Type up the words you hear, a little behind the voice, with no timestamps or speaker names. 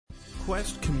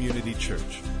Northwest Community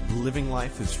Church, living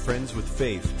life as friends with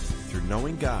faith through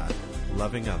knowing God,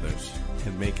 loving others,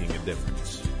 and making a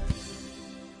difference.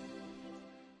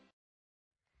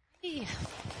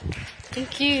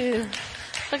 Thank you.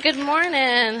 Well, good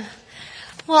morning.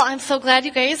 Well, I'm so glad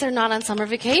you guys are not on summer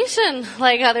vacation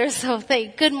like others, so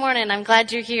good morning. I'm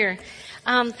glad you're here.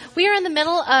 We are in the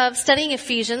middle of studying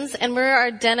Ephesians, and we're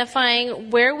identifying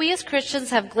where we as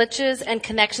Christians have glitches and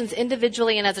connections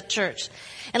individually and as a church.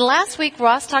 And last week,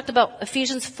 Ross talked about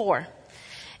Ephesians 4,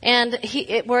 and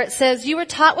where it says, "You were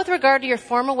taught with regard to your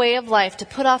former way of life to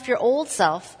put off your old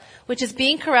self, which is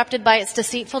being corrupted by its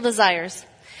deceitful desires."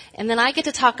 And then I get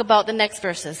to talk about the next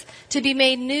verses. "To be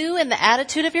made new in the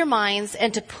attitude of your minds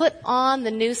and to put on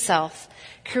the new self,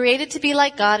 created to be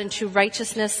like God in true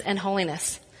righteousness and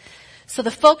holiness." So the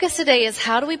focus today is,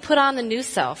 how do we put on the new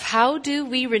self? How do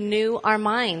we renew our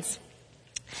minds?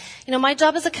 You know, my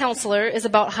job as a counselor is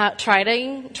about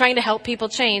trying to help people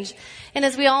change. And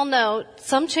as we all know,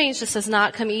 some change just does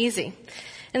not come easy.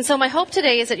 And so my hope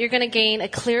today is that you're going to gain a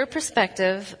clear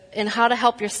perspective in how to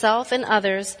help yourself and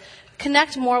others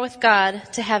connect more with God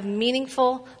to have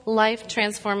meaningful in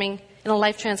a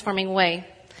life-transforming way.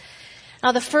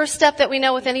 Now, the first step that we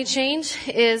know with any change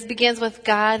begins with,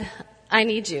 "God, I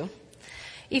need you."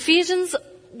 Ephesians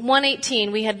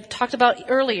 1:18, we had talked about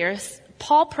earlier.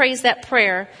 Paul prays that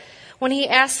prayer when he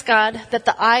asks God that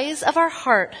the eyes of our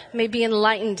heart may be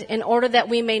enlightened in order that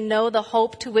we may know the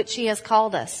hope to which he has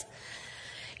called us.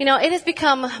 You know, it has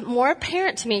become more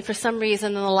apparent to me for some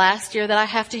reason in the last year that I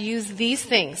have to use these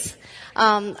things.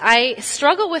 I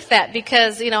struggle with that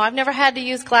because, I've never had to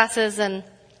use glasses, and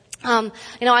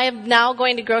I am now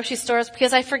going to grocery stores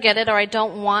because I forget it or I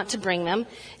don't want to bring them.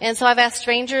 And so I've asked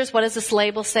strangers, what does this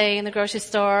label say in the grocery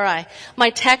store? My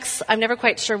texts, I'm never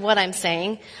quite sure what I'm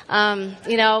saying.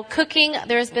 Cooking,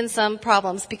 there's been some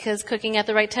problems because cooking at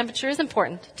the right temperature is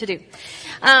important to do.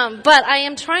 But I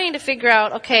am trying to figure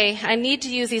out, okay, I need to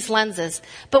use these lenses.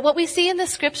 But what we see in the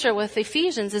scripture with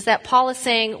Ephesians is that Paul is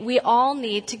saying we all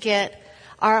need to get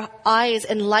our eyes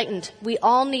enlightened. We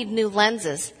all need new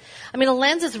lenses. I mean, a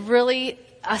lens is really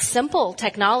a simple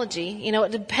technology.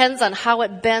 It depends on how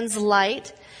it bends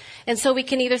light. And so we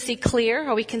can either see clear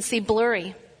or we can see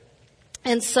blurry.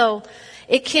 And so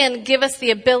it can give us the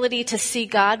ability to see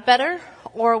God better,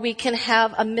 or we can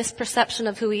have a misperception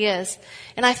of who he is.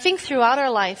 And I think throughout our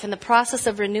life, in the process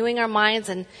of renewing our minds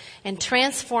and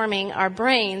transforming our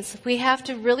brains, we have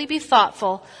to really be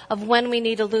thoughtful of when we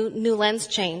need a new lens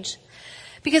change.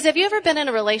 Because have you ever been in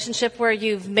a relationship where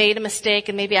you've made a mistake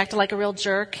and maybe acted like a real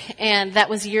jerk, and that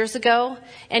was years ago,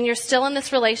 and you're still in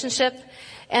this relationship,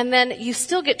 and then you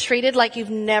still get treated like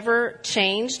you've never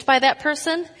changed by that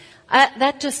person?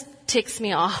 That just ticks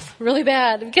me off really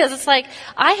bad, because it's like,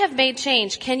 I have made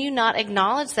change. Can you not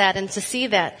acknowledge that and to see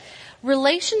that?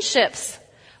 Relationships,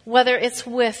 whether it's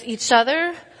with each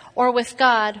other or with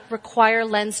God, require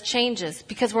lens changes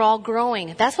because we're all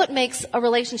growing. That's what makes a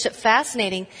relationship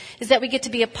fascinating, is that we get to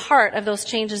be a part of those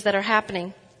changes that are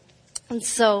happening. And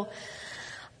so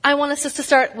I want us just to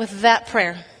start with that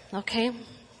prayer, okay?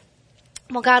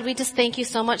 Well, God, we just thank you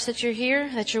so much that you're here,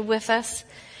 that you're with us.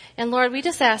 And Lord, we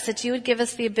just ask that you would give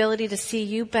us the ability to see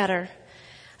you better.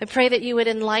 I pray that you would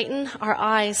enlighten our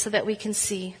eyes so that we can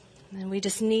see. And we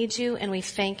just need you, and we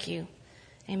thank you.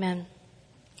 Amen.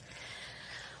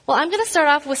 Well, I'm going to start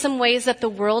off with some ways that the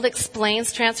world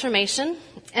explains transformation,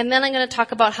 and then I'm going to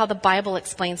talk about how the Bible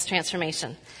explains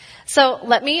transformation. So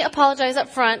let me apologize up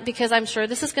front, because I'm sure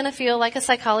this is going to feel like a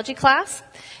psychology class.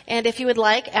 And if you would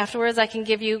like, afterwards I can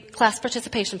give you class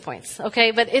participation points.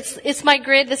 Okay, but it's my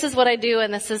grid, this is what I do,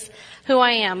 and this is who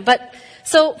I am. But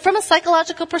so from a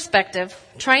psychological perspective,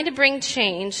 trying to bring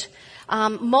change,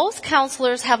 most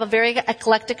counselors have a very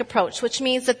eclectic approach, which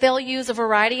means that they'll use a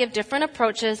variety of different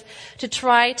approaches to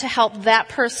try to help that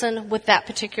person with that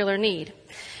particular need.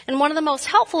 And one of the most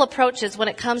helpful approaches when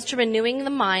it comes to renewing the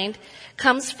mind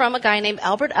comes from a guy named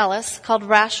Albert Ellis, called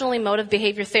rational emotive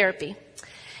behavior therapy.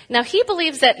 Now, he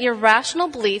believes that irrational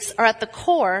beliefs are at the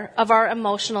core of our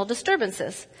emotional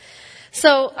disturbances.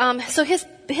 So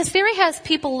his theory has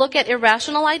people look at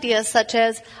irrational ideas such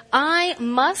as, I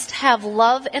must have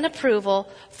love and approval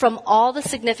from all the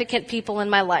significant people in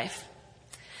my life.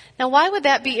 Now, why would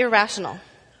that be irrational?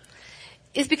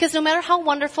 It's because no matter how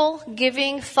wonderful,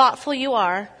 giving, thoughtful you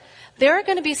are, there are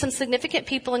going to be some significant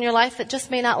people in your life that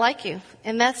just may not like you.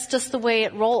 And that's just the way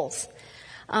it rolls.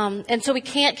 And so we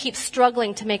can't keep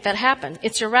struggling to make that happen.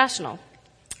 It's irrational.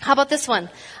 How about this one?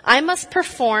 I must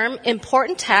perform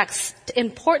important tasks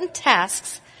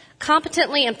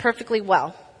competently and perfectly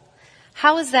well.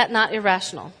 How is that not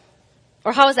irrational?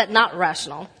 Or how is that not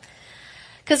rational?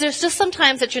 Because there's just some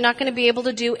times that you're not going to be able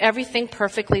to do everything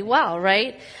perfectly well,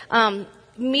 right?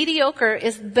 Mediocre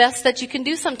is best that you can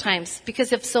do sometimes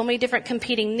because of so many different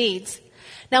competing needs.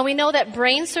 Now we know that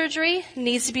brain surgery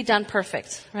needs to be done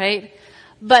perfect, right?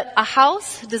 But a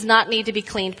house does not need to be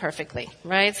cleaned perfectly,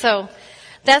 right? So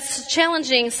that's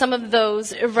challenging some of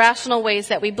those irrational ways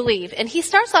that we believe. And he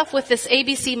starts off with this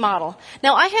ABC model.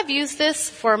 Now, I have used this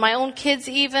for my own kids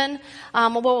even.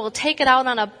 We'll take it out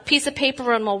on a piece of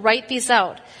paper and we'll write these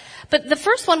out. But the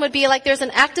first one would be like there's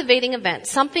an activating event.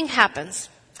 Something happens.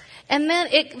 And then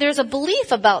there's a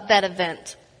belief about that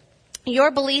event.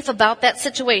 Your belief about that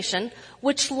situation,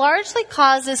 which largely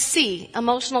causes C,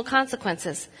 emotional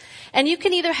consequences. And you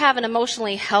can either have an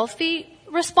emotionally healthy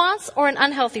response or an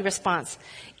unhealthy response.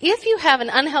 If you have an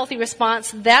unhealthy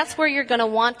response, that's where you're going to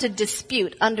want to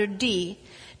dispute under D.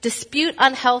 Dispute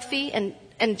unhealthy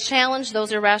and challenge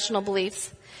those irrational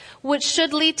beliefs, which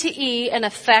should lead to E, an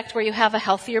effect where you have a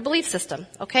healthier belief system.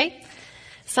 Okay?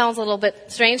 Sounds a little bit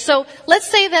strange. So let's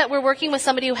say that we're working with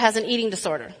somebody who has an eating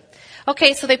disorder.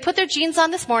 Okay, so they put their jeans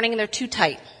on this morning and they're too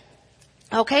tight.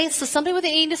 Okay, so somebody with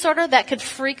an eating disorder, that could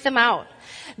freak them out.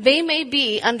 They may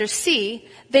be, under C,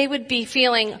 they would be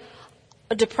feeling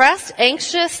depressed,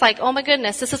 anxious, like, oh my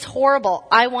goodness, this is horrible,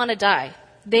 I want to die.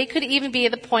 They could even be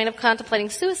at the point of contemplating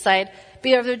suicide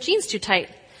because of their jeans too tight.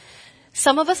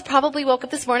 Some of us probably woke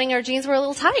up this morning and our jeans were a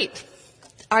little tight.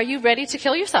 Are you ready to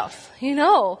kill yourself?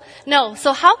 No.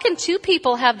 So how can two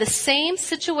people have the same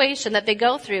situation that they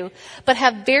go through, but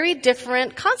have very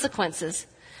different consequences?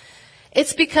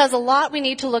 It's because a lot we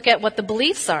need to look at what the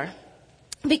beliefs are.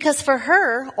 Because for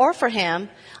her or for him,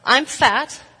 I'm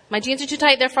fat, my jeans are too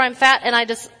tight, therefore I'm fat, and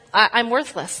I'm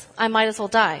worthless. I might as well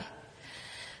die.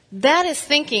 That is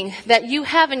thinking that you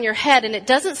have in your head, and it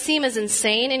doesn't seem as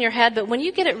insane in your head, but when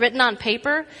you get it written on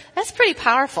paper, that's pretty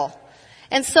powerful.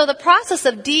 And so the process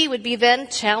of D would be then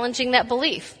challenging that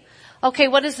belief. Okay,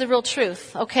 what is the real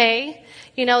truth? Okay,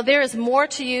 there is more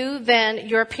to you than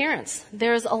your appearance.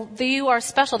 You are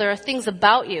special. There are things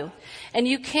about you. And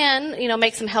you can,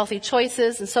 make some healthy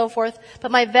choices and so forth,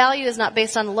 but my value is not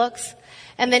based on looks.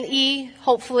 And then E,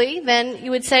 hopefully, then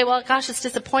you would say, well, gosh, it's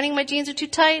disappointing my jeans are too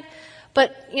tight,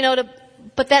 but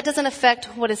that doesn't affect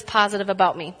what is positive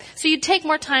about me. So you take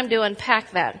more time to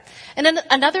unpack that. And then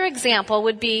another example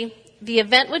would be, the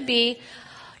event would be,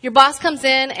 your boss comes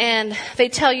in and they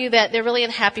tell you that they're really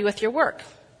unhappy with your work.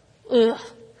 Ugh.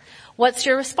 What's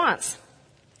your response?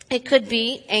 It could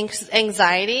be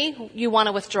anxiety. You want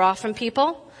to withdraw from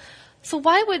people. So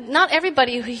why would not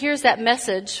everybody who hears that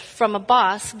message from a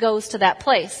boss goes to that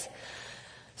place?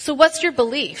 So what's your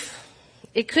belief?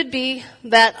 It could be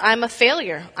that I'm a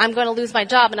failure. I'm going to lose my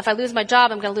job. And if I lose my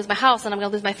job, I'm going to lose my house and I'm going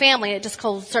to lose my family. It just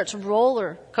starts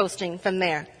roller coasting from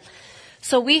there.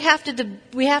 So we have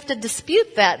to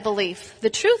dispute that belief.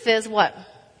 The truth is what?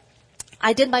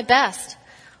 I did my best.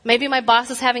 Maybe my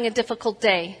boss is having a difficult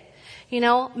day.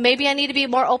 Maybe I need to be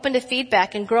more open to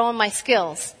feedback and grow in my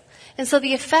skills. And so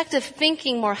the effect of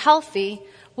thinking more healthy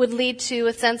would lead to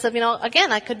a sense of,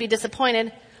 again, I could be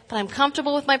disappointed, but I'm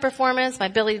comfortable with my performance, my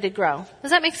ability to grow.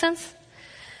 Does that make sense?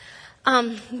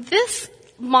 This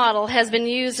model has been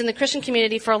used in the Christian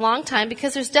community for a long time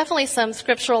because there's definitely some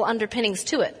scriptural underpinnings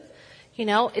to it.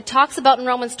 It talks about in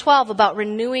Romans 12 about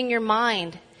renewing your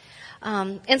mind.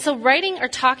 And so writing or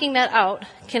talking that out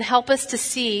can help us to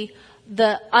see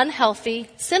the unhealthy,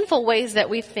 sinful ways that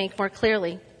we think more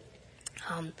clearly.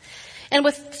 And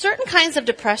with certain kinds of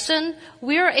depression,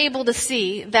 we are able to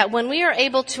see that when we are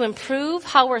able to improve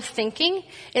how we're thinking,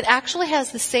 it actually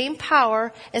has the same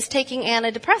power as taking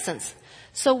antidepressants.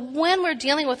 So when we're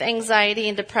dealing with anxiety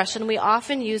and depression, we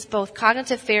often use both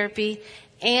cognitive therapy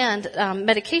and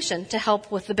medication to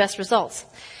help with the best results.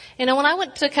 When I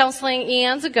went to counseling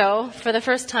eons ago for the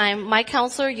first time, my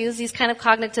counselor used these kind of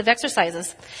cognitive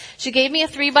exercises. She gave me a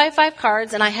 3x5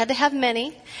 cards, and I had to have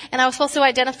many, and I was supposed to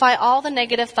identify all the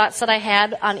negative thoughts that I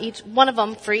had on each one of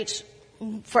them.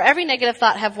 For every negative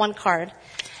thought, have one card.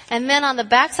 And then on the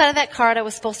back side of that card, I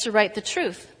was supposed to write the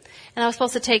truth. And I was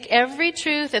supposed to take every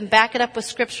truth and back it up with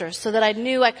scripture so that I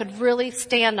knew I could really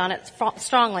stand on it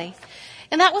strongly.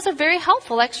 And that was a very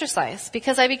helpful exercise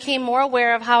because I became more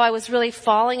aware of how I was really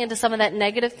falling into some of that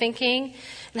negative thinking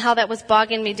and how that was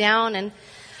bogging me down.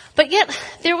 But yet,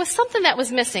 there was something that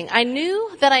was missing. I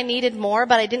knew that I needed more,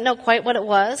 but I didn't know quite what it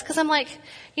was because I'm like,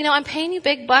 I'm paying you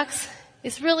big bucks.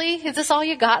 Is this all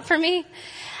you got for me?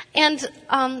 And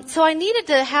so I needed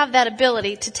to have that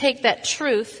ability to take that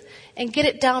truth and get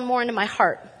it down more into my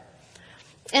heart.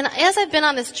 And as I've been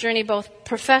on this journey, both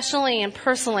professionally and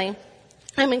personally,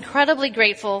 I'm incredibly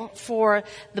grateful for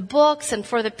the books and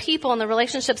for the people and the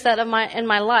relationships that in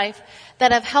my life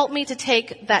that have helped me to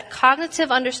take that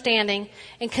cognitive understanding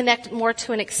and connect more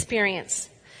to an experience.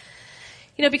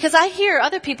 Because I hear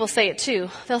other people say it too.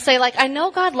 They'll say, like, I know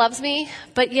God loves me,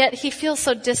 but yet he feels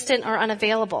so distant or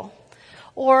unavailable.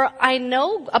 Or I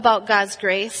know about God's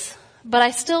grace, but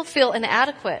I still feel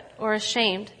inadequate or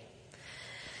ashamed.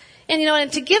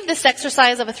 And to give this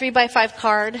exercise of a 3x5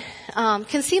 card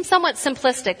can seem somewhat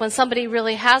simplistic when somebody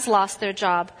really has lost their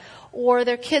job, or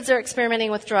their kids are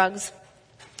experimenting with drugs,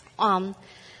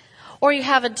 or you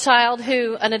have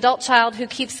an adult child who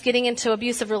keeps getting into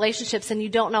abusive relationships and you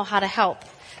don't know how to help.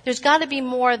 There's got to be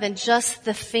more than just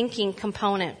the thinking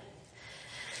component.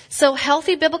 So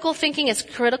healthy biblical thinking is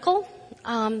critical,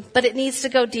 but it needs to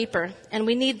go deeper, and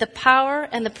we need the power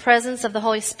and the presence of the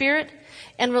Holy Spirit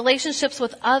and relationships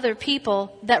with other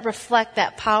people that reflect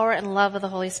that power and love of the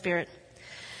Holy Spirit.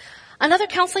 Another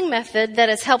counseling method that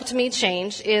has helped me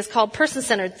change is called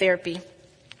person-centered therapy.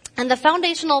 And the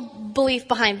foundational belief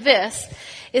behind this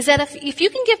is that if you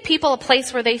can give people a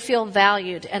place where they feel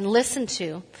valued and listened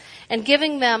to, and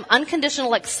giving them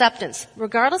unconditional acceptance,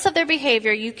 regardless of their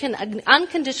behavior, you can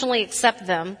unconditionally accept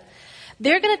them,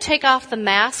 they're going to take off the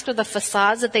mask or the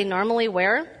facades that they normally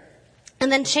wear.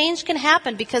 And then change can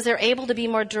happen because they're able to be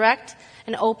more direct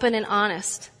and open and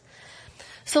honest.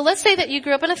 So let's say that you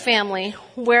grew up in a family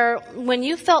where when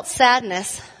you felt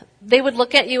sadness, they would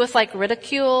look at you with like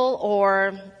ridicule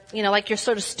or, like you're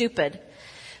sort of stupid.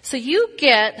 So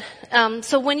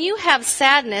so when you have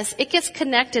sadness, it gets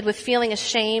connected with feeling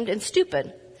ashamed and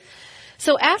stupid.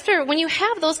 So when you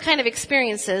have those kind of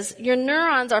experiences, your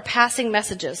neurons are passing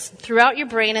messages throughout your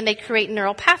brain, and they create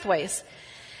neural pathways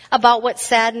about what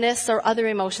sadness or other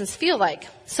emotions feel like.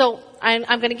 So I'm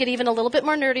going to get even a little bit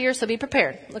more nerdier, so be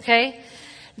prepared, okay?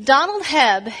 Donald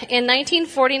Hebb, in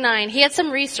 1949, he had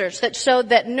some research that showed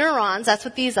that neurons, that's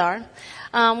what these are,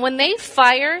 when they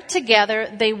fire together,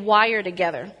 they wire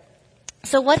together.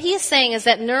 So what he is saying is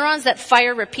that neurons that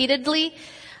fire repeatedly,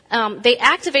 they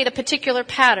activate a particular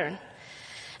pattern.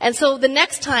 And so the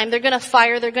next time they're going to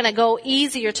fire, they're going to go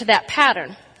easier to that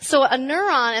pattern. So a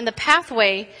neuron and the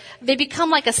pathway, they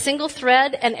become like a single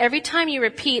thread, and every time you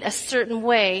repeat a certain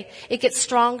way, it gets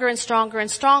stronger and stronger and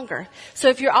stronger. So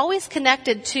if you're always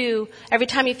connected to, every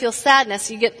time you feel sadness,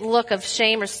 you get a look of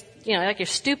shame or, like you're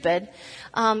stupid,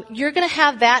 you're going to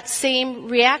have that same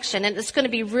reaction. And it's going to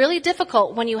be really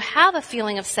difficult when you have a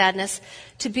feeling of sadness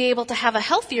to be able to have a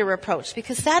healthier approach,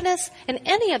 because sadness and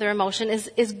any other emotion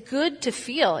is good to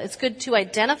feel. It's good to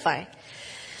identify.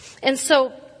 And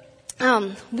so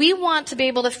we want to be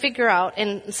able to figure out,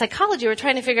 in psychology, we're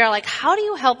trying to figure out, like, how do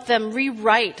you help them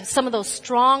rewrite some of those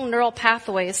strong neural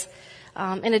pathways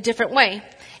in a different way?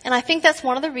 And I think that's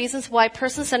one of the reasons why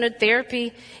person-centered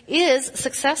therapy is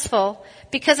successful,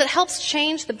 because it helps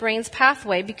change the brain's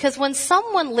pathway. Because when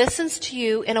someone listens to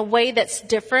you in a way that's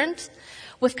different,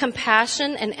 with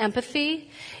compassion and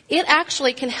empathy, it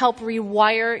actually can help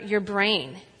rewire your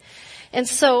brain. And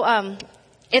so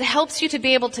it helps you to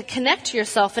be able to connect to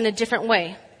yourself in a different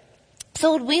way.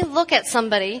 So when we look at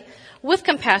somebody with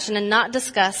compassion and not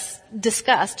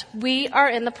disgust, we are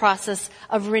in the process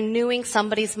of renewing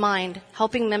somebody's mind,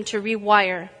 helping them to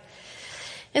rewire.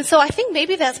 And so I think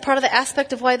maybe that's part of the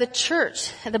aspect of why the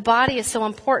church, the body, is so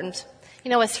important.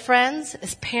 As friends,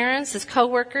 as parents, as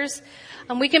coworkers,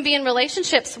 we can be in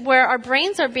relationships where our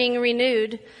brains are being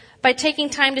renewed by taking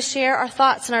time to share our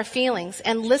thoughts and our feelings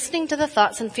and listening to the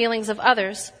thoughts and feelings of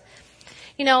others.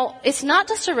 It's not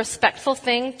just a respectful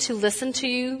thing to listen to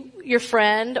your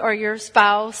friend or your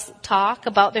spouse talk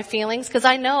about their feelings, because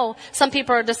I know some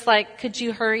people are just like, could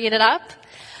you hurry it up?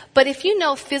 But if you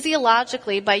know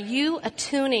physiologically, by you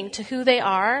attuning to who they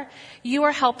are, you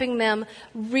are helping them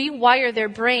rewire their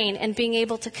brain and being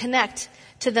able to connect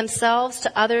to themselves,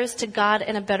 to others, to God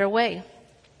in a better way.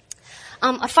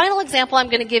 A final example I'm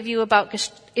going to give you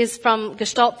is from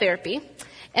Gestalt therapy.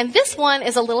 And this one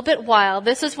is a little bit wild.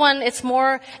 This is one, it's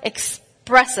more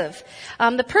expressive.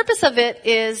 The purpose of it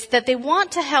is that they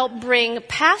want to help bring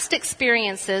past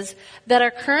experiences that are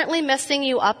currently messing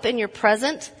you up in your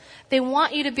present. They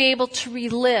want you to be able to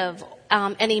relive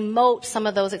and emote some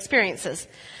of those experiences.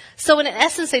 So in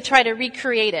essence, they try to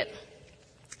recreate it.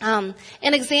 An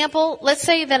example, let's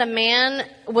say that a man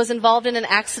was involved in an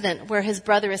accident where his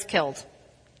brother is killed.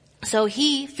 So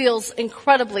he feels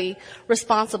incredibly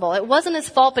responsible. It wasn't his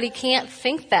fault, but he can't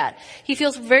think that. He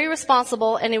feels very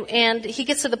responsible, and he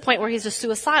gets to the point where he's just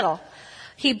suicidal.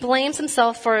 He blames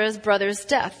himself for his brother's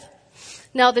death.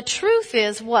 Now, the truth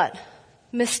is what?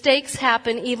 Mistakes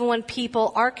happen even when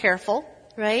people are careful,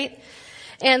 right?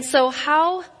 And so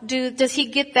how does he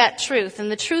get that truth?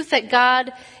 And the truth that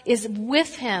God is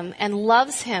with him and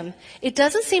loves him, it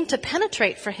doesn't seem to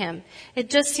penetrate for him. It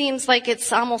just seems like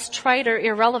it's almost trite or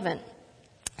irrelevant.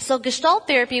 So Gestalt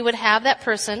therapy would have that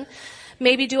person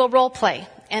maybe do a role play.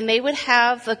 And they would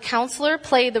have the counselor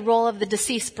play the role of the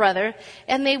deceased brother.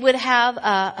 And they would have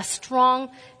a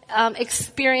strong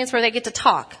experience where they get to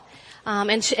talk.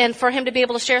 And for him to be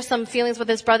able to share some feelings with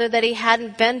his brother that he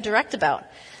hadn't been direct about.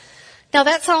 Now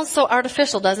that sounds so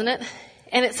artificial, doesn't it?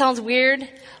 And it sounds weird.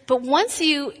 But once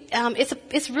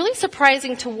it's really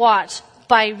surprising to watch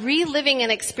by reliving an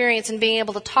experience and being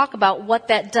able to talk about what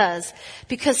that does.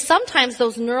 Because sometimes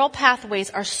those neural pathways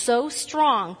are so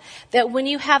strong that when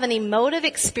you have an emotive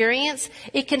experience,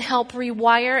 it can help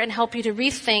rewire and help you to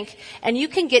rethink, and you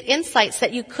can get insights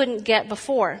that you couldn't get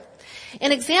before.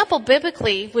 An example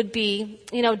biblically would be,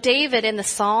 David in the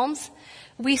Psalms.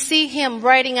 We see him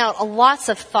writing out lots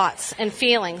of thoughts and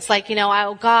feelings like,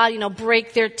 oh God,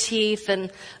 break their teeth.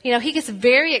 And, he gets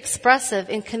very expressive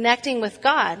in connecting with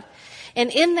God. And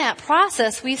in that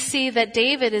process, we see that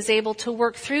David is able to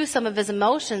work through some of his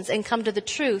emotions and come to the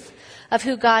truth of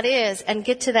who God is and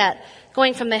get to that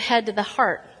going from the head to the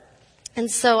heart. And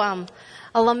so,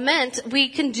 a lament, we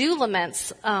can do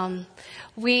laments. When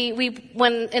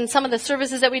in some of the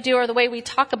services that we do or the way we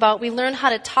talk about, we learn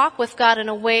how to talk with God in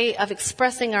a way of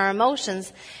expressing our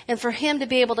emotions and for him to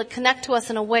be able to connect to us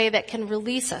in a way that can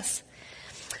release us.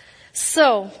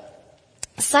 So,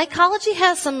 psychology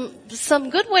has some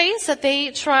good ways that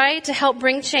they try to help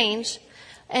bring change,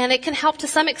 and it can help to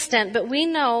some extent, but we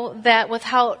know that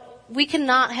we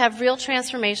cannot have real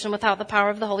transformation without the power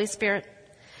of the Holy Spirit.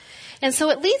 And so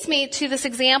it leads me to this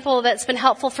example that's been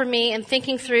helpful for me in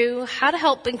thinking through how to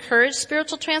help encourage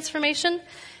spiritual transformation,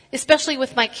 especially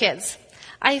with my kids.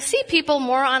 I see people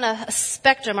more on a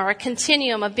spectrum or a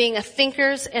continuum of being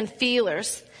thinkers and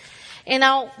feelers. And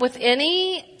now, with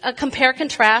any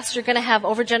compare-contrast, you're going to have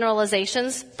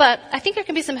overgeneralizations, but I think there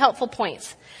can be some helpful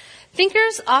points.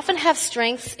 Thinkers often have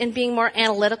strengths in being more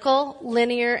analytical,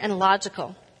 linear, and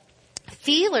logical.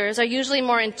 Feelers are usually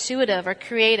more intuitive or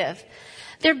creative.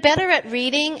 They're better at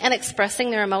reading and expressing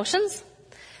their emotions.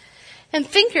 And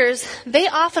thinkers, they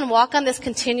often walk on this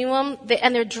continuum,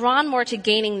 and they're drawn more to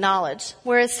gaining knowledge.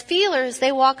 Whereas feelers,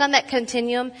 they walk on that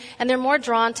continuum, and they're more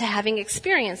drawn to having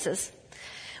experiences.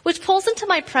 Which pulls into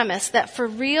my premise that for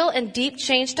real and deep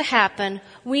change to happen,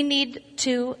 we need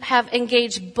to have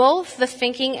engaged both the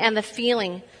thinking and the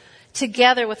feeling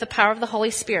together with the power of the Holy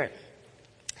Spirit.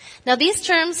 Now, these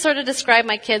terms sort of describe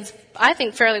my kids, I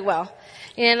think, fairly well.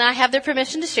 And I have their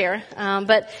permission to share.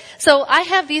 So I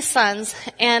have these sons,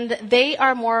 and they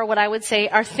are more what I would say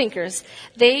are thinkers.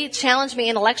 They challenge me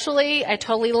intellectually. I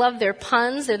totally love their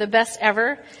puns. They're the best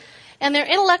ever. And their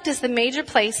intellect is the major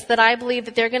place that I believe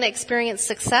that they're going to experience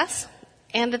success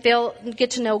and that they'll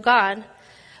get to know God.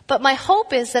 But my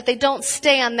hope is that they don't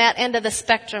stay on that end of the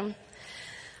spectrum.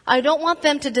 I don't want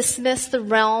them to dismiss the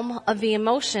realm of the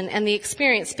emotion and the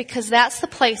experience, because that's the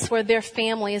place where their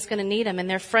family is going to need them and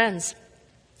their friends.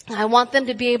 I want them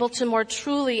to be able to more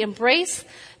truly embrace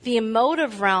the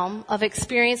emotive realm of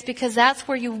experience, because that's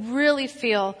where you really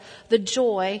feel the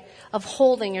joy of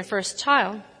holding your first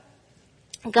child.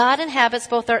 God inhabits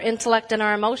both our intellect and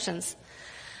our emotions.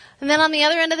 And then on the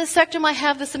other end of the spectrum, I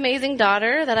have this amazing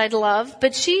daughter that I'd love,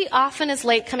 but she often is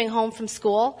late coming home from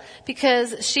school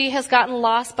because she has gotten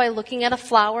lost by looking at a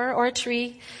flower or a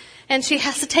tree. And she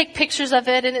has to take pictures of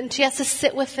it, and she has to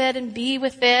sit with it and be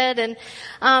with it. And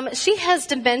she has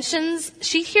dimensions.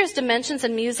 She hears dimensions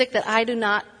in music that I do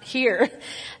not hear.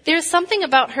 There's something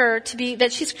about her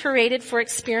that she's created for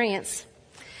experience.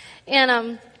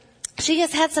 And she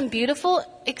has had some beautiful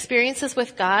experiences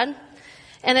with God,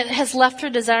 and it has left her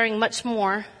desiring much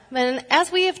more. And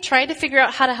as we have tried to figure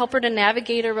out how to help her to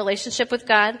navigate her relationship with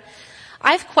God,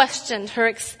 I've questioned her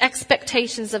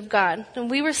expectations of God.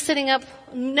 And we were sitting up,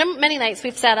 many nights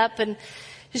we've sat up,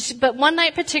 but one night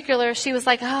in particular, she was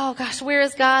like, oh gosh, where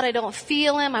is God? I don't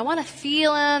feel him. I want to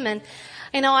feel him. And,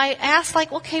 I asked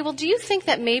okay, well, do you think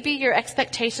that maybe your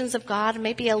expectations of God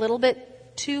may be a little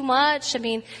bit too much?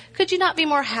 Could you not be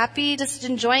more happy just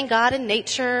enjoying God in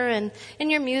nature and in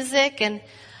your music? And,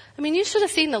 you should have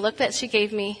seen the look that she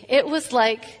gave me. It was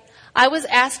like I was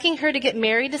asking her to get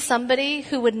married to somebody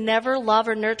who would never love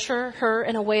or nurture her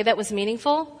in a way that was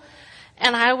meaningful.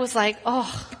 And I was like,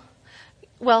 oh,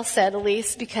 well said,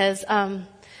 Elise, because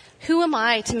who am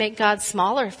I to make God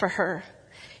smaller for her?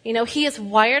 He has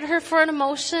wired her for an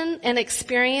emotion and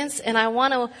experience, and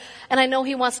I know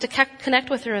he wants to connect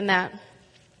with her in that.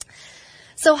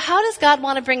 So how does God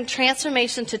want to bring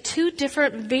transformation to two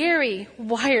different, very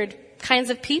wired kinds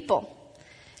of people?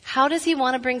 How does he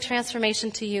want to bring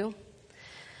transformation to you?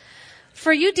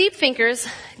 For you deep thinkers,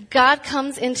 God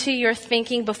comes into your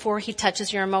thinking before he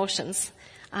touches your emotions.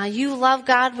 You love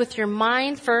God with your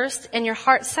mind first and your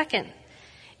heart second.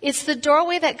 It's the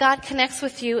doorway that God connects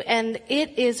with you, and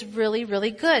it is really,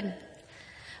 really good.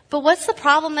 But what's the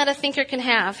problem that a thinker can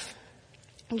have?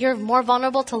 You're more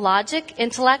vulnerable to logic,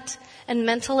 intellect, and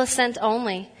mental assent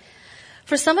only.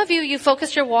 For some of you, you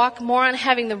focus your walk more on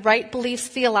having the right beliefs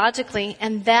theologically,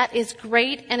 and that is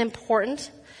great and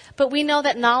important. But we know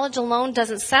that knowledge alone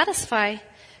doesn't satisfy,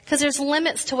 because there's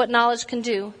limits to what knowledge can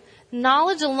do.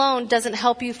 Knowledge alone doesn't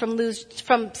help you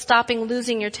from stopping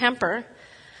losing your temper.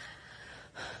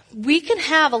 We can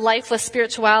have a life with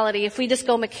spirituality if we just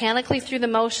go mechanically through the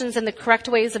motions and the correct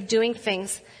ways of doing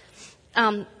things.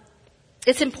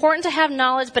 It's important to have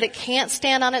knowledge, but it can't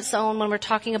stand on its own when we're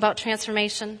talking about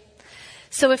transformation.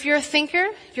 So if you're a thinker,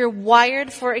 you're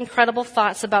wired for incredible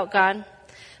thoughts about God.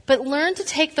 But learn to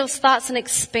take those thoughts and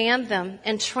expand them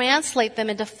and translate them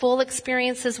into full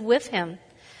experiences with him.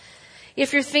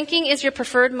 If your thinking is your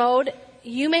preferred mode,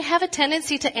 you may have a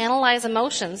tendency to analyze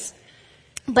emotions,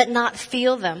 but not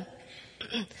feel them.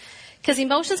 Because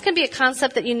emotions can be a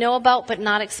concept that you know about but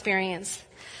not experience.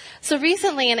 So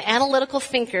recently, an analytical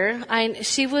thinker,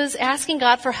 she was asking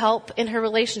God for help in her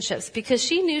relationships because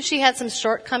she knew she had some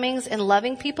shortcomings in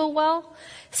loving people well,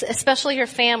 especially her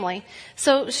family.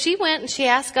 So she went and she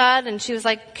asked God, and she was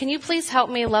like, "Can you please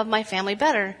help me love my family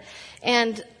better?"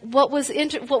 And what was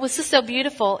just so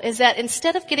beautiful is that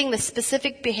instead of getting the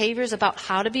specific behaviors about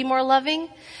how to be more loving,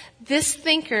 this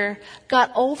thinker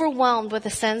got overwhelmed with a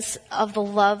sense of the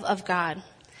love of God.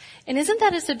 And isn't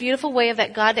that just a beautiful way of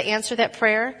that God to answer that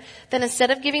prayer? That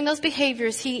instead of giving those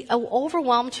behaviors, he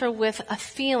overwhelmed her with a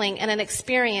feeling and an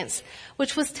experience,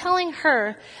 which was telling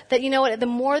her that, you know what, the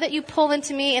more that you pull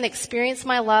into me and experience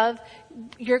my love,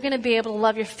 you're going to be able to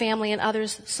love your family and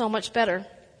others so much better.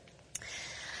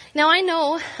 Now I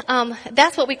know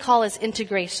that's what we call as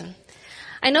integration.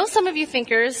 I know some of you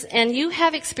thinkers, and you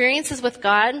have experiences with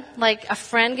God, like a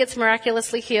friend gets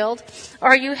miraculously healed,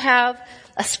 or you have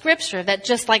a scripture that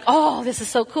just like, oh, this is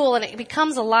so cool, and it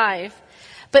becomes alive.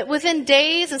 But within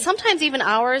days and sometimes even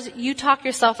hours, you talk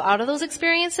yourself out of those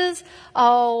experiences.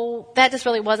 Oh, that just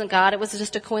really wasn't God. It was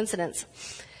just a coincidence.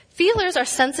 Feelers are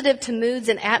sensitive to moods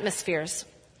and atmospheres.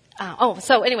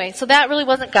 So that really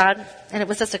wasn't God, and it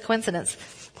was just a coincidence.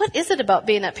 What is it about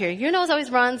being up here? Your nose always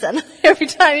runs, and every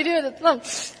time you do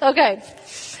it, okay.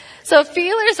 So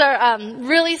feelers are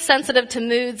really sensitive to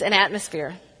moods and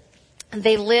atmosphere.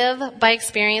 They live by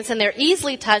experience, and they're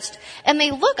easily touched, and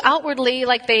they look outwardly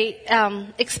like they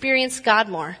experience God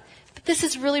more. But this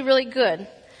is really, really good.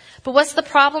 But what's the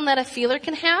problem that a feeler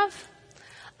can have?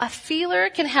 A feeler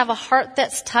can have a heart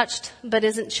that's touched but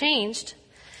isn't changed.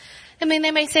 I mean,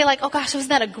 they may say like, oh gosh, wasn't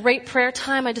that a great prayer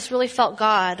time? I just really felt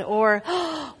God. Or,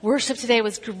 oh, worship today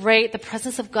was great. The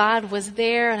presence of God was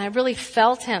there, and I really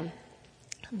felt him.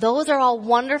 Those are all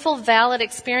wonderful, valid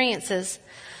experiences.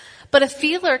 But a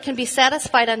feeler can be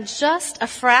satisfied on just a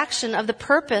fraction of the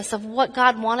purpose of what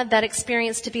God wanted that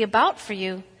experience to be about for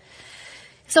you.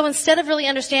 So instead of really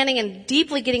understanding and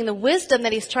deeply getting the wisdom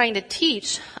that he's trying to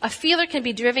teach, a feeler can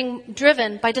be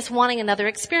driven by just wanting another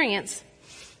experience.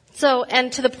 So,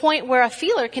 and to the point where a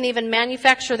feeler can even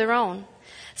manufacture their own.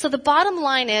 So the bottom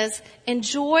line is,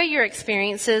 enjoy your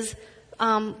experiences,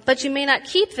 but you may not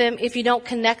keep them if you don't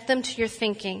connect them to your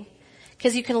thinking,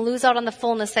 because you can lose out on the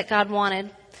fullness that God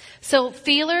wanted. So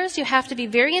feelers, you have to be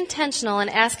very intentional in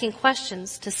asking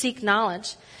questions to seek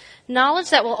knowledge.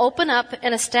 Knowledge that will open up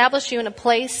and establish you in a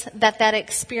place that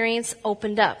experience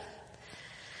opened up.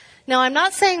 Now, I'm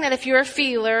not saying that if you're a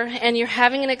feeler and you're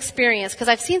having an experience, because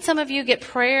I've seen some of you get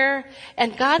prayer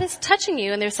and God is touching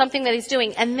you and there's something that he's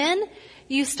doing, and then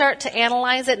you start to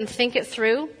analyze it and think it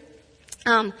through.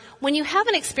 When you have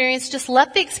an experience, just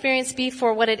let the experience be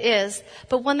for what it is.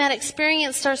 But when that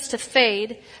experience starts to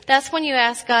fade, that's when you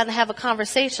ask God and have a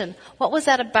conversation. What was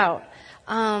that about?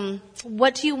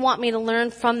 What do you want me to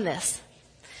learn from this?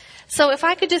 So if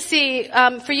I could just see,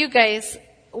 for you guys,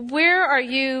 where are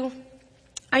you?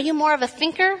 Are you more of a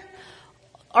thinker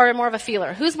or more of a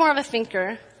feeler? Who's more of a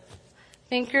thinker?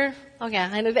 Thinker? Oh yeah.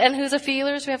 And who's a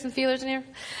feeler? Do we have some feelers in here?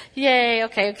 Yay.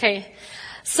 Okay.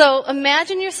 So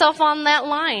imagine yourself on that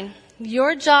line.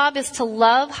 Your job is to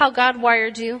love how God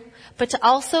wired you, but to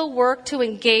also work to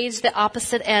engage the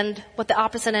opposite end, what the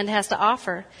opposite end has to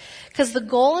offer. Because the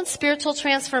goal in spiritual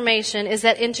transformation is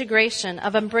that integration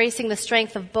of embracing the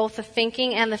strength of both the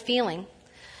thinking and the feeling.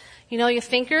 You know, you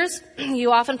thinkers,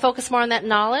 you often focus more on that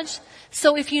knowledge.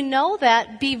 So if you know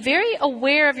that, be very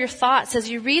aware of your thoughts as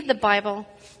you read the Bible.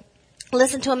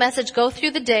 Listen to a message, go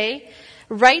through the day,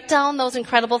 Write down those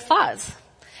incredible thoughts.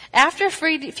 After a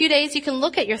few days, you can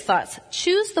look at your thoughts.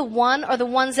 Choose the one or the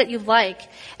ones that you like.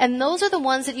 And those are the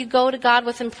ones that you go to God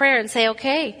with in prayer and say,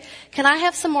 okay, can I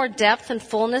have some more depth and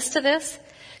fullness to this?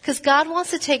 Because God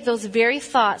wants to take those very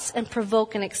thoughts and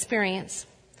provoke an experience.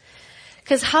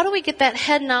 Because how do we get that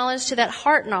head knowledge to that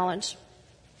heart knowledge?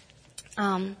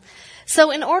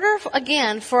 So in order,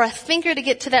 again, for a thinker to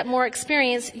get to that more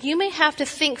experience, you may have to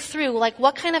think through, like,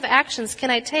 what kind of actions can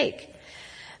I take?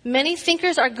 Many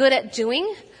thinkers are good at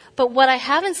doing, but what I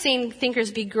haven't seen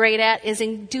thinkers be great at is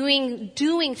in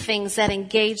doing things that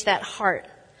engage that heart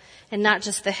and not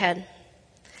just the head.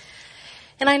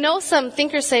 And I know some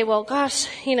thinkers say, well, gosh,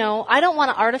 I don't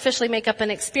want to artificially make up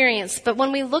an experience. But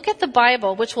when we look at the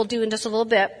Bible, which we'll do in just a little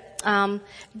bit,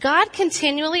 God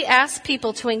continually asks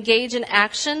people to engage in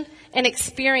action and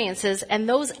experiences, and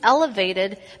those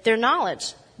elevated their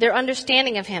knowledge, their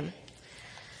understanding of Him.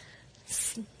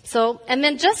 So, and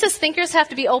then just as thinkers have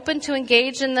to be open to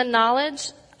engage in the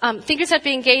knowledge, thinkers have to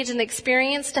be engaged in the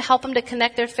experience to help them to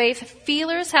connect their faith,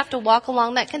 feelers have to walk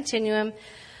along that continuum,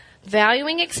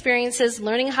 valuing experiences,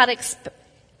 learning how to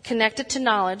connect it to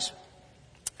knowledge,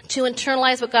 to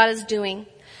internalize what God is doing.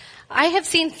 I have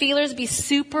seen feelers be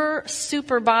super,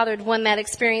 super bothered when that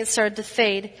experience started to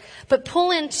fade, but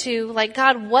pull into, like,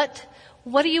 God, what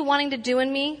are you wanting to do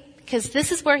in me? Because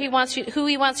this is where He wants you, who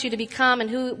He wants you to become,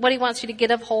 and what He wants you to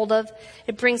get a hold of.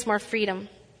 It brings more freedom.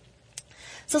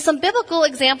 So some biblical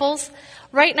examples.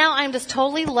 Right now, I'm just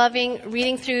totally loving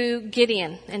reading through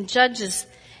Gideon and Judges,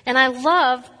 and I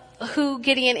love who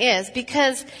Gideon is,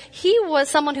 because he was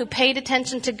someone who paid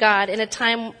attention to God in a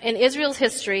time in Israel's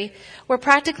history where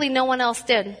practically no one else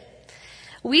did.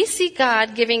 We see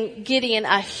God giving Gideon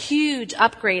a huge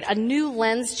upgrade, a new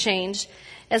lens change,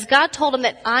 as God told him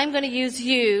that I'm going to use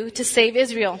you to save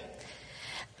Israel.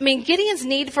 I mean, Gideon's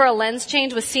need for a lens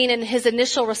change was seen in his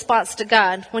initial response to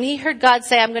God. When he heard God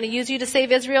say, I'm going to use you to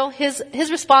save Israel, his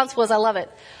response was, I love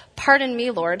it. Pardon me,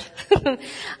 Lord.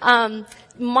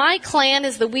 My clan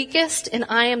is the weakest, and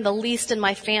I am the least in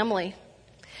my family.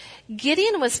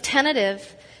 Gideon was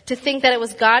tentative to think that it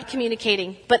was God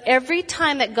communicating, but every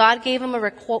time that God gave him a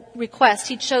request,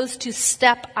 he chose to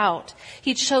step out.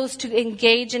 He chose to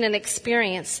engage in an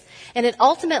experience, and it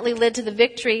ultimately led to the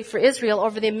victory for Israel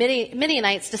over the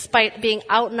Midianites, despite being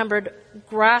outnumbered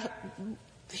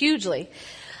hugely.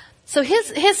 So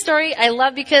his story I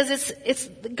love because it's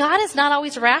God is not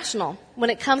always rational when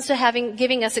it comes to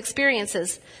giving us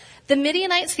experiences. The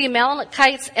Midianites, the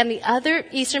Amalekites, and the other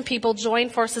eastern people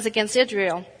joined forces against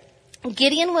Israel.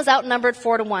 Gideon was outnumbered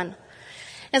 4-1.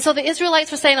 And so the Israelites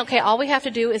were saying, okay, all we have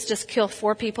to do is just kill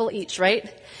 4 people each,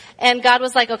 right? And God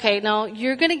was like, okay, no,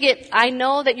 I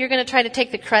know that you're going to try to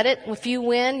take the credit. If you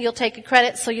win, you'll take the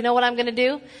credit. So you know what I'm going to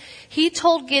do? He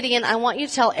told Gideon, I want you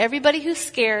to tell everybody who's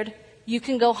scared, you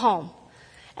can go home.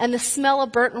 And the smell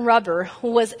of burnt rubber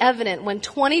was evident when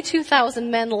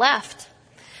 22,000 men left.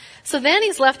 So then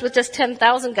he's left with just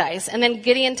 10,000 guys. And then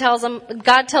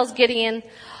God tells Gideon,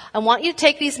 I want you to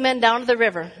take these men down to the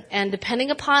river. And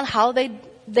depending upon how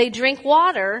they drink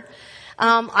water,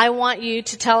 I want you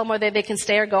to tell them whether they can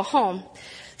stay or go home.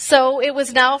 So it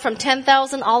was now from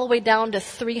 10,000 all the way down to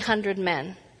 300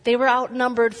 men. They were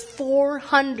outnumbered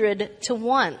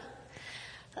 400-1.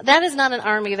 That is not an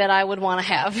army that I would want to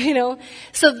have,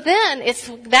 So then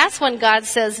that's when God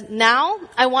says, now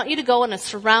I want you to go and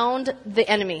surround the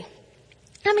enemy.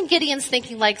 I mean, Gideon's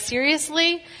thinking, like,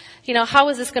 seriously? How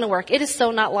is this going to work? It is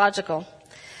so not logical.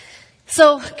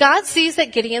 So God sees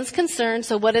that Gideon's concerned.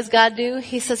 So what does God do?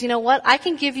 He says, you know what? I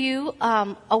can give you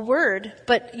a word,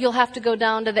 but you'll have to go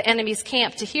down to the enemy's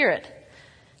camp to hear it.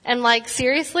 And like,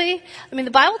 seriously? I mean, the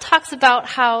Bible talks about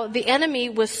how the enemy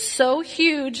was so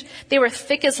huge, they were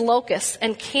thick as locusts,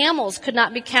 and camels could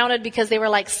not be counted because they were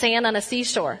like sand on a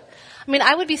seashore. I mean,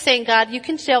 I would be saying, God, you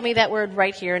can tell me that word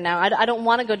right here now. I don't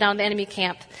want to go down the enemy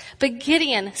camp. But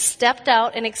Gideon stepped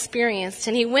out and experienced,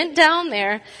 and he went down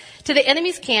there to the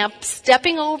enemy's camp,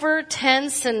 stepping over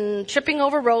tents and tripping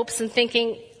over ropes and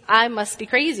thinking, I must be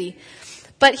crazy.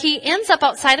 But he ends up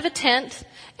outside of a tent,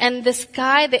 and this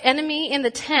guy, the enemy in the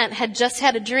tent, had just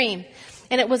had a dream.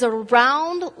 And it was a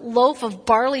round loaf of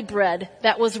barley bread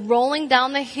that was rolling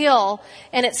down the hill,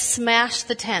 and it smashed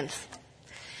the tent.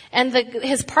 And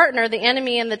his partner, the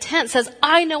enemy in the tent, says,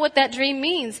 I know what that dream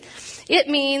means. He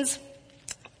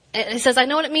says, I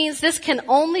know what it means. This can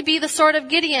only be the sword of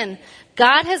Gideon.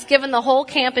 God has given the whole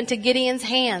camp into Gideon's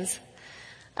hands.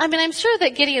 I mean, I'm sure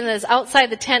that Gideon is outside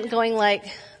the tent going like,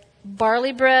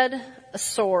 barley bread, a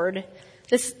sword.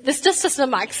 This just doesn't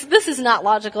make, this is not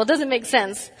logical. It doesn't make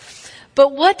sense.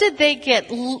 But what did they get?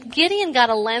 Gideon got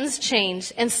a lens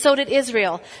change, and so did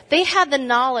Israel. They had the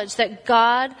knowledge that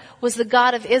God was the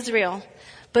God of Israel.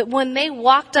 But when they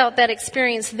walked out that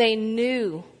experience, they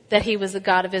knew that he was the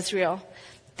God of Israel.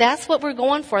 That's what we're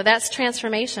going for. That's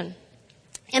transformation.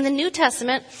 In the New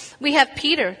Testament, we have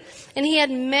Peter, and he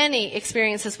had many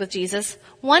experiences with Jesus.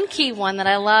 One key one that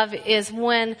I love is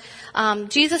when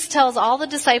Jesus tells all the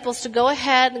disciples to go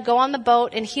ahead and go on the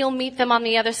boat, and he'll meet them on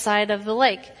the other side of the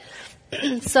lake.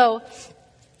 So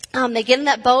they get in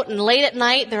that boat, and late at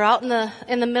night, they're out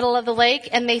in the middle of the lake,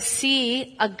 and they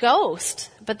see a ghost.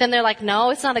 But then they're like, no,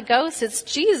 it's not a ghost, it's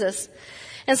Jesus.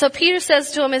 And so Peter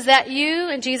says to him, is that you?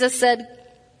 And Jesus said,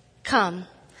 come.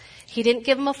 He didn't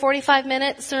give him a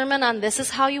 45-minute sermon on this is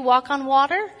how you walk on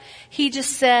water. He just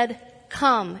said,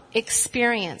 come,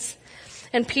 experience.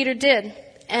 And Peter did.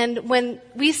 And when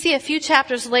we see a few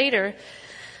chapters later,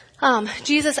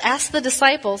 Jesus asked the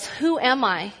disciples, who am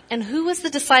I? And who was the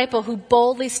disciple who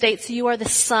boldly states, you are the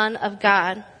Son of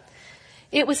God?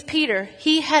 It was Peter.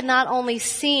 He had not only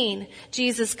seen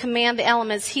Jesus command the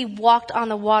elements, he walked on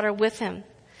the water with him.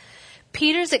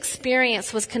 Peter's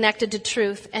experience was connected to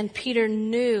truth, and Peter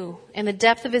knew in the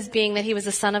depth of his being that he was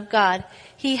the Son of God.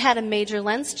 He had a major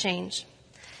lens change.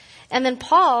 And then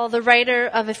Paul, the writer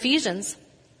of Ephesians,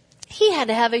 he had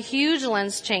to have a huge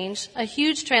lens change, a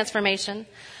huge transformation.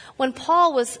 When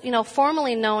Paul was,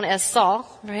 formerly known as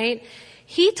Saul, right,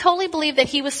 he totally believed that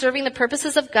he was serving the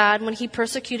purposes of God when he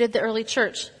persecuted the early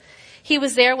church. He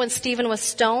was there when Stephen was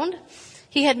stoned.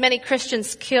 He had many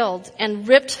Christians killed and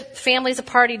ripped families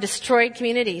apart. He destroyed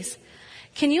communities.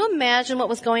 Can you imagine what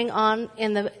was going on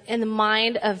in the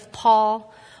mind of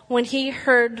Paul when he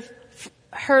heard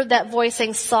that voice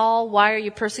saying, Saul, why are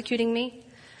you persecuting me?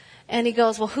 And he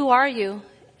goes, well, who are you?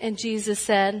 And Jesus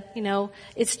said,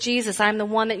 it's Jesus. I'm the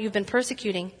one that you've been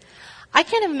persecuting. I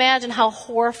can't imagine how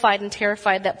horrified and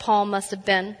terrified that Paul must have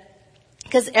been.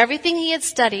 Because everything he had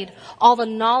studied, all the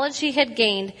knowledge he had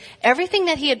gained, everything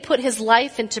that he had put his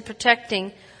life into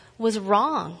protecting was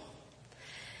wrong.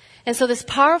 And so this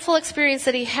powerful experience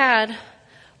that he had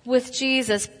with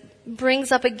Jesus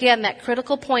brings up again that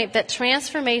critical point that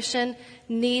transformation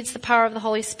needs the power of the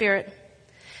Holy Spirit.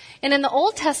 And in the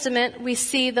Old Testament, we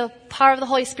see the power of the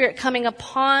Holy Spirit coming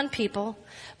upon people.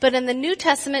 But in the New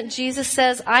Testament, Jesus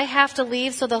says, I have to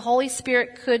leave so the Holy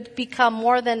Spirit could become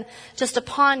more than just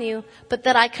upon you, but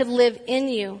that I could live in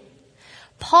you.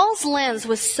 Paul's lens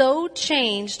was so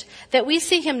changed that we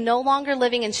see him no longer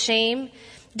living in shame,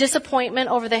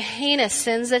 disappointment over the heinous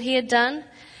sins that he had done.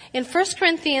 In 1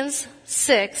 Corinthians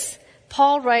 6,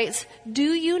 Paul writes, do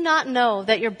you not know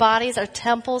that your bodies are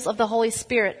temples of the Holy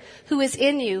Spirit, who is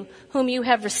in you, whom you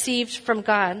have received from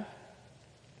God?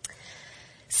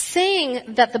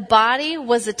 Saying that the body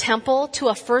was a temple to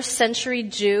a first century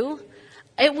Jew,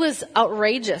 it was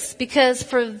outrageous because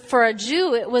for a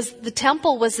Jew, the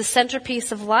temple was the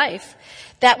centerpiece of life.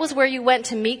 That was where you went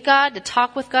to meet God, to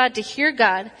talk with God, to hear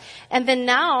God. And then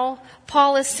now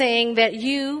Paul is saying that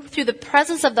you, through the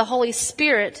presence of the Holy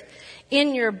Spirit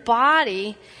in your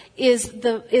body, is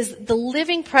the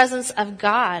living presence of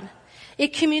God.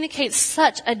 It communicates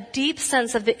such a deep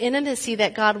sense of the intimacy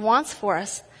that God wants for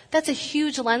us. That's a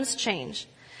huge lens change.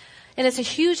 And it's a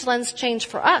huge lens change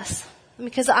for us.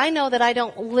 Because I know that I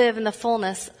don't live in the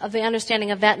fullness of the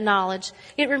understanding of that knowledge.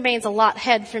 It remains a lot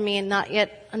head for me and not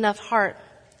yet enough heart.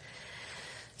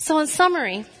 So in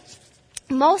summary,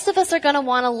 most of us are going to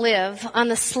want to live on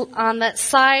that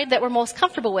side that we're most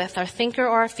comfortable with, our thinker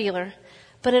or our feeler.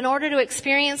 But in order to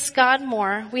experience God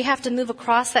more, we have to move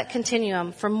across that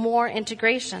continuum for more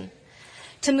integration.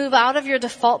 To move out of your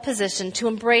default position, to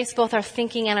embrace both our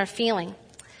thinking and our feeling.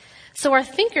 So our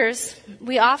thinkers,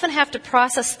 we often have to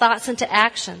process thoughts into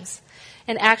actions,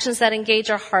 and actions that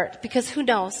engage our heart, because who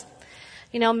knows?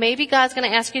 Maybe God's going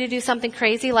to ask you to do something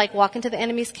crazy like walk into the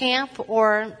enemy's camp,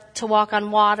 or to walk on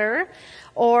water,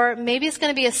 or maybe it's going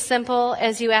to be as simple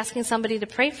as you asking somebody to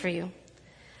pray for you.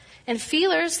 And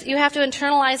feelers, you have to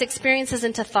internalize experiences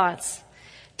into thoughts.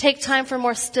 Take time for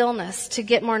more stillness, to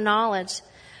get more knowledge.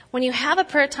 When you have a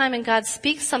prayer time and God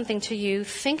speaks something to you,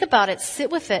 think about it,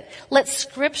 sit with it. Let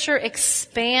Scripture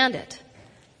expand it.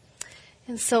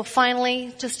 And so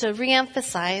finally, just to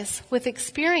reemphasize, with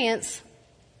experience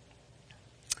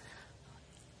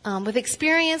can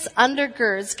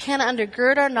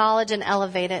undergird our knowledge and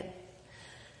elevate it.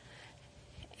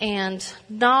 And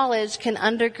knowledge can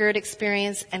undergird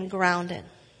experience and ground it.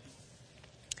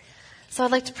 So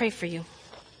I'd like to pray for you.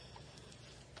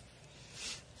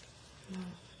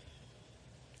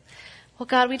 Well,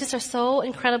 God, we just are so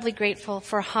incredibly grateful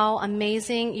for how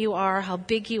amazing you are, how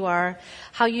big you are,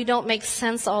 how you don't make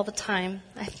sense all the time.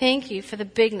 I thank you for the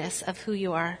bigness of who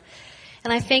you are.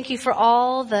 And I thank you for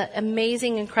all the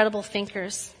amazing, incredible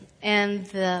thinkers and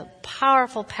the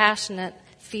powerful, passionate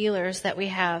feelers that we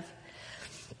have.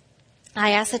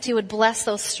 I ask that you would bless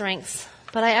those strengths,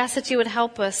 but I ask that you would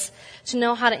help us to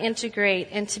know how to integrate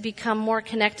and to become more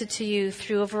connected to you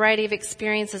through a variety of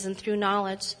experiences and through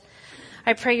knowledge.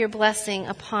 I pray your blessing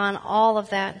upon all of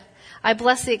that. I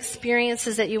bless the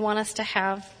experiences that you want us to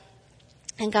have.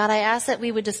 And God, I ask that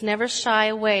we would just never shy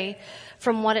away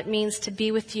from what it means to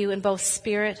be with you in both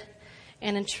spirit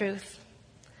and in truth.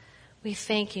 We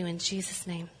thank you in Jesus'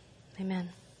 name. Amen.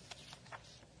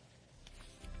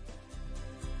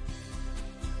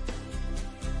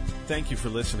 Thank you for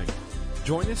listening.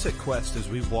 Join us at Quest as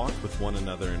we walk with one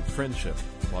another in friendship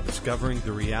while discovering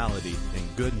the reality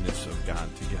and goodness of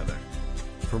God together.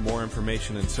 For more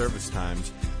information and service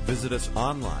times, visit us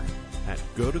online at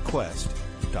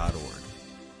gotoquest.org.